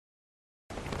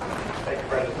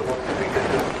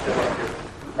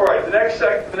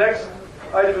The next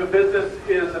item of business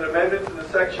is an amendment to the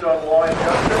section on law and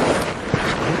justice.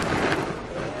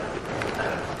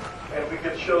 And we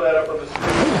can show that up on the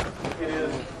screen. It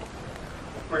is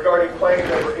regarding plank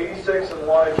number 86 in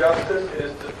law and justice. It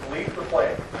is to delete the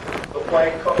plank. The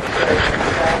plank calls for the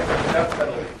death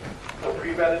penalty for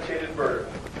premeditated murder.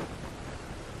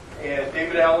 And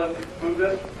David Allen moved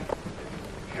this.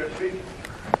 Should speak.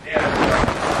 Yes,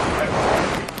 I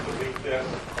want to delete this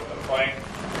from the plank.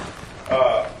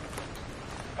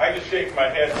 I just shake my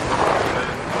head at the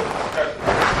discussion.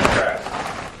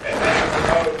 And then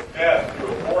promote death to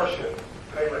abortion,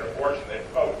 favoring abortion. They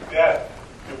promote death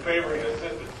to favoring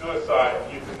assisted suicide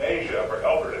and euthanasia for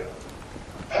elderly.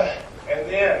 And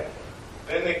then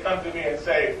they come to me and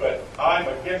say, but I'm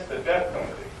against the death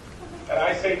penalty. And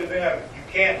I say to them, you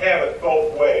can't have it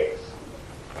both ways.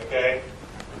 Okay?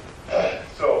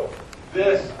 So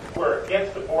we're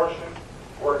against abortion,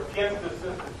 we're against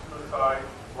assisted suicide,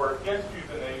 we're against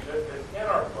euthanasia, it's in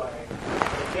our plan.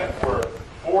 We're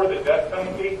for the death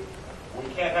penalty. We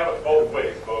can't have it both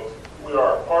ways, folks. We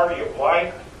are a party of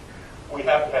life. We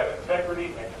have to have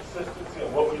integrity and consistency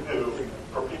in what we do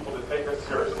for people to take us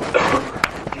seriously.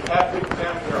 You have to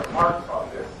examine your hearts on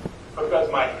this, because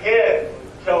my head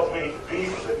tells me to be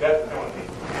for the death penalty.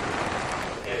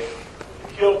 Okay?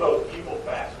 To kill those evil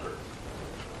bastards.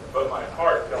 But my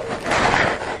heart tells me to be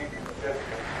for the death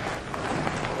penalty.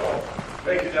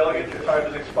 Thank you, Delegate. Your time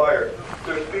has expired. Is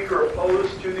there a speaker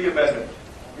opposed to the amendment?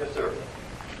 Yes, sir.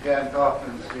 Dan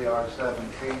Kaufman, CR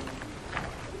 17.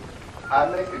 I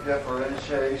make a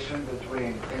differentiation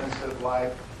between innocent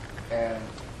life and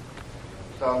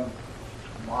some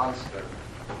monster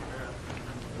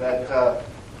that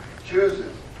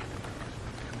chooses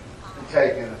to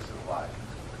take innocent life.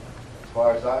 As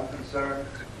far as I'm concerned,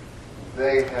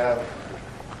 they have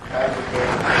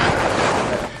abrogated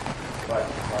life.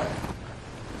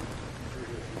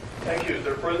 Thank you. Is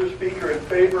there a further speaker in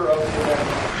favor of the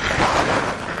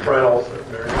amendment? Brian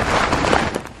Olson, Mary.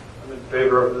 I'm in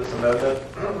favor of this amendment.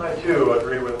 I too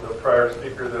agree with the prior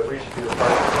speaker that we should be a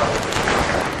part of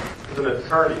the. As an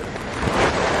attorney,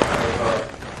 I've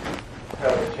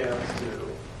had a chance to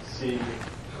see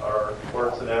our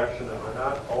courts in action, and they're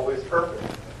not always perfect.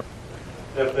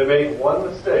 If they make one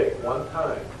mistake, one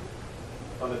time,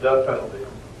 on the death penalty,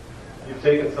 you've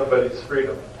taken somebody's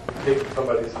freedom, you've taken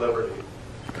somebody's liberty.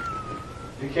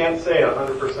 You can't say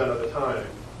 100% of the time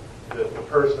that the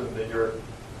person that you're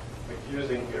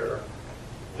accusing here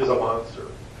is a monster,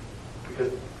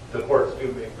 because the courts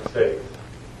do make mistakes.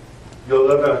 You'll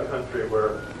live in a country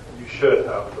where you should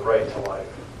have the right to life.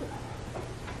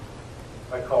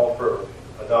 I call for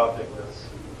adopting this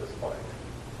plan.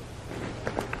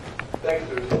 Thank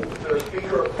you. Is there a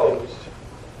speaker opposed?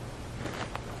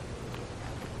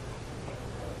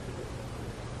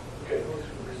 Okay.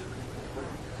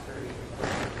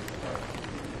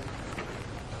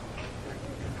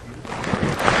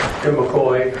 Jim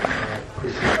McCoy,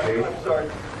 Precinct 8. I'm sorry.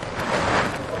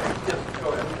 Yes, go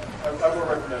ahead. I will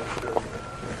recognize you.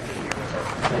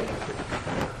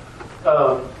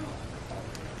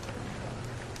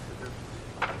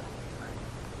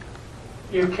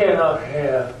 You cannot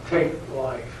take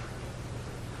life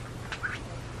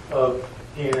of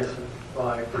the innocent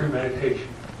by premeditation.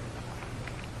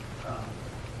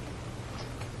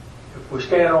 If we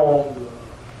stand on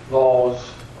the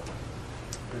laws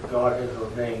that God has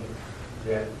ordained,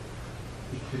 that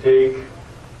to take,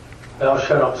 thou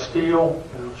shalt not steal,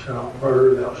 thou shalt not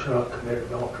murder, thou shalt not commit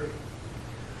adultery.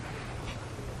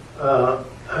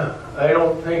 I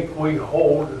don't think we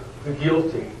hold the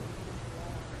guilty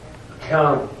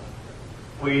accountable.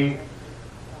 We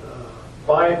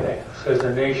bypass, as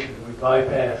a nation, we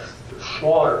bypass the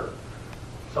slaughter,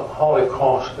 some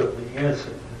holocaust of the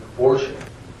innocent in abortion,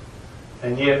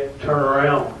 and yet turn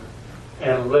around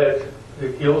and let the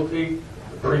guilty,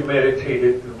 the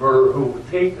premeditated, the murderer who would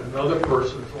take another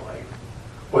person's life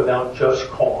without just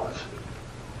cause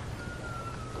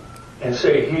and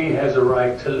say he has a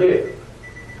right to live.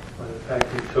 When in fact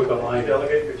he took a life.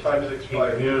 Delegate, your time has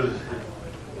expired. He used it.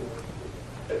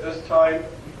 At this time,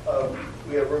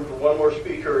 we have room for one more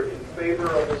speaker in favor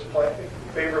of this plan, in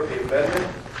favor of the amendment.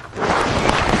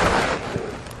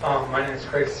 My name is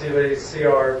Craig Seeley,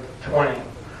 CR 20.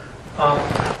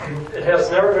 It has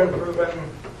never been proven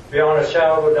beyond a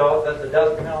shadow of a doubt that the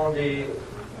death penalty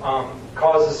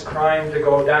causes crime to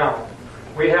go down.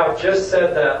 We have just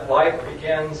said that life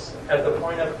begins at the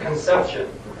point of conception.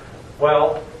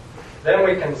 Well, then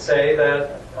we can say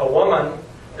that a woman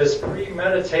is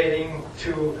premeditating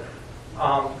to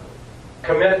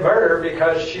commit murder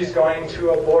because she's going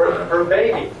to abort her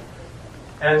baby.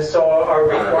 And so are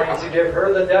we going to give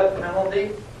her the death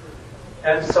penalty?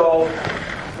 And so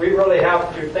we really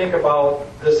have to think about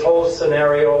this whole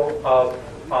scenario of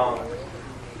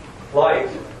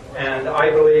life. And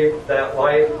I believe that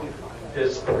life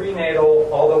is prenatal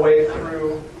all the way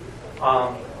through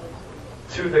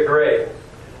to the grave.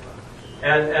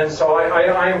 And so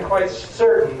I am quite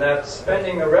certain that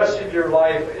spending the rest of your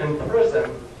life in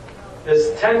prison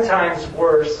is 10 times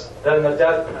worse than the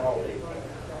death penalty.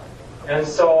 And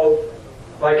so,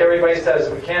 like everybody says,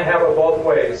 we can't have it both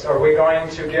ways. Are we going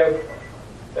to give...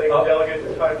 Thank you, Delegate.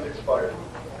 Your time has expired.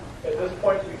 At this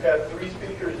point, we've had 3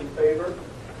 speakers in favor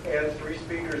and 3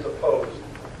 speakers opposed.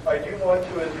 I do want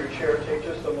to, as your chair, take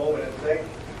just a moment and thank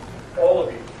all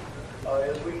of you.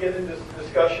 As we get into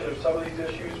discussion of some of these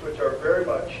issues, which are very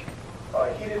much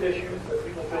heated issues that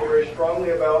people feel very strongly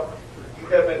about, you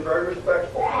have been very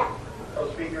respectful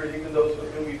of speakers, even those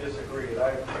with whom you disagree, and I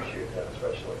appreciate that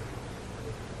especially.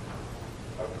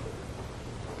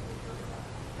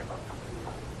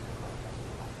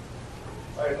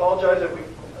 I apologize that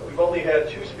we've only had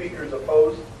 2 speakers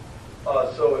opposed,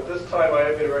 so at this time I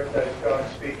am going to recognize John to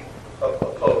speak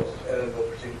opposed, and then we'll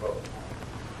proceed to vote.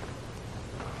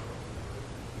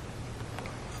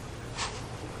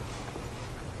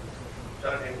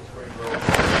 John Davis, Springboro.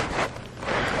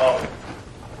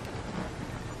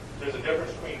 There's a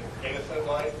difference between innocent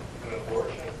life and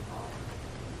abortion,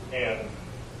 and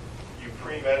you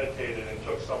premeditated and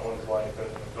took someone's life as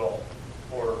an adult,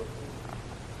 or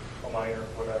a minor,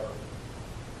 whatever.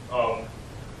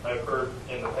 I've heard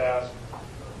in the past,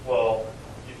 well,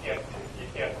 you can't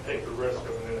take the risk of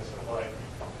an innocent life.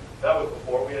 That was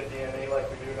before we had DNA like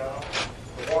we do now.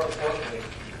 But more importantly,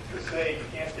 to say you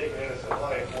can't take an innocent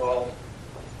life, well,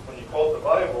 when you quote the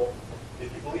Bible,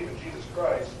 if you believe in Jesus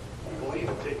Christ, you believe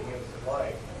in taking innocent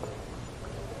life.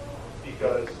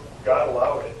 Because God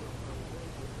allowed it.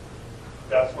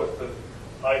 That's what the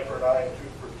eye for an eye and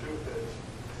tooth for tooth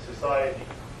is. Society.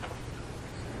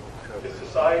 If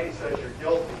society says you're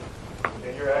guilty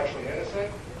and you're actually innocent,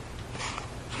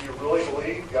 do you really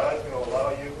believe God's going to allow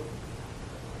you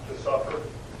to suffer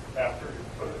after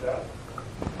you're put to death?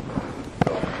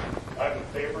 So, I'm in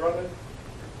favor of it.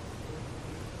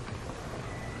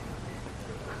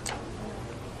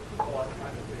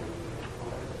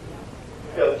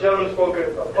 Yeah, the gentleman spoke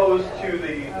opposed to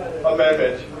the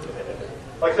amendment.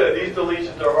 Like I said, these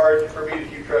deletions are hard for me to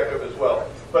keep track of as well.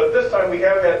 But at this time, we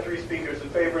have had 3 speakers in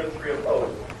favor and 3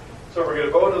 opposed. So we're going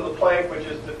to vote on the plank, which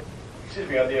is on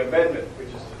the amendment, which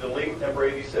is to delete number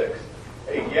 86.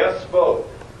 A yes vote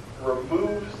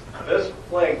removes this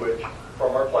language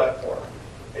from our platform.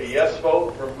 A yes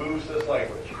vote removes this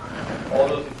language. All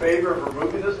those in favor of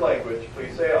removing this language,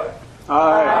 please say aye.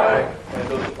 Aye. And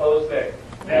those opposed, nay.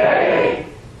 Nay.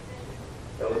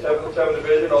 Now let's have a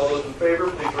division. All those in favor,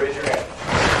 please raise your hand.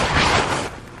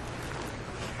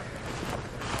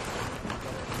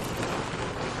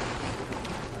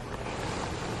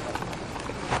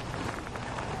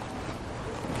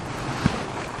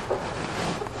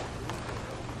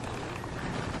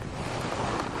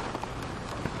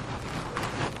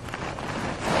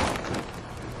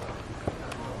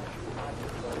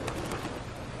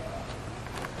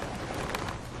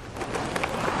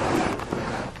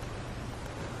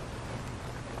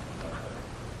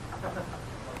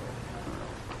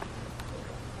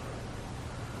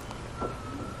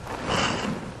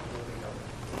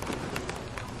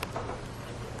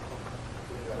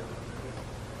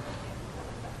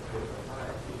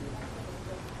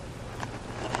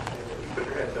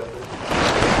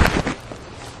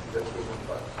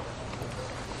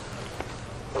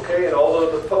 Okay, and all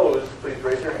those opposed, please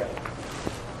raise your hand.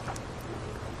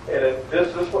 And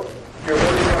this is what you're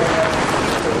voting right now.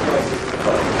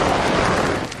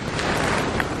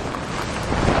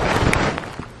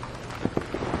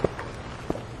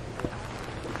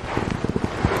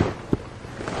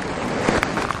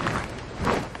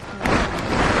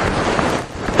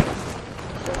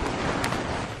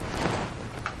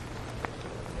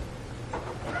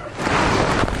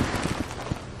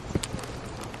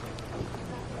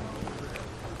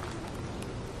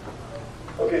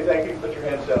 Okay, thank you. Put your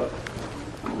hands down.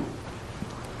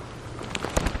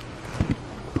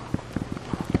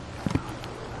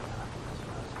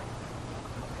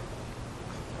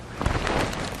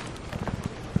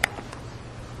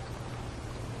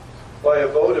 By a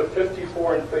vote of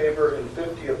 54 in favor and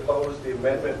 50 opposed, the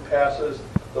amendment passes.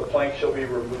 The plank shall be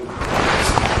removed.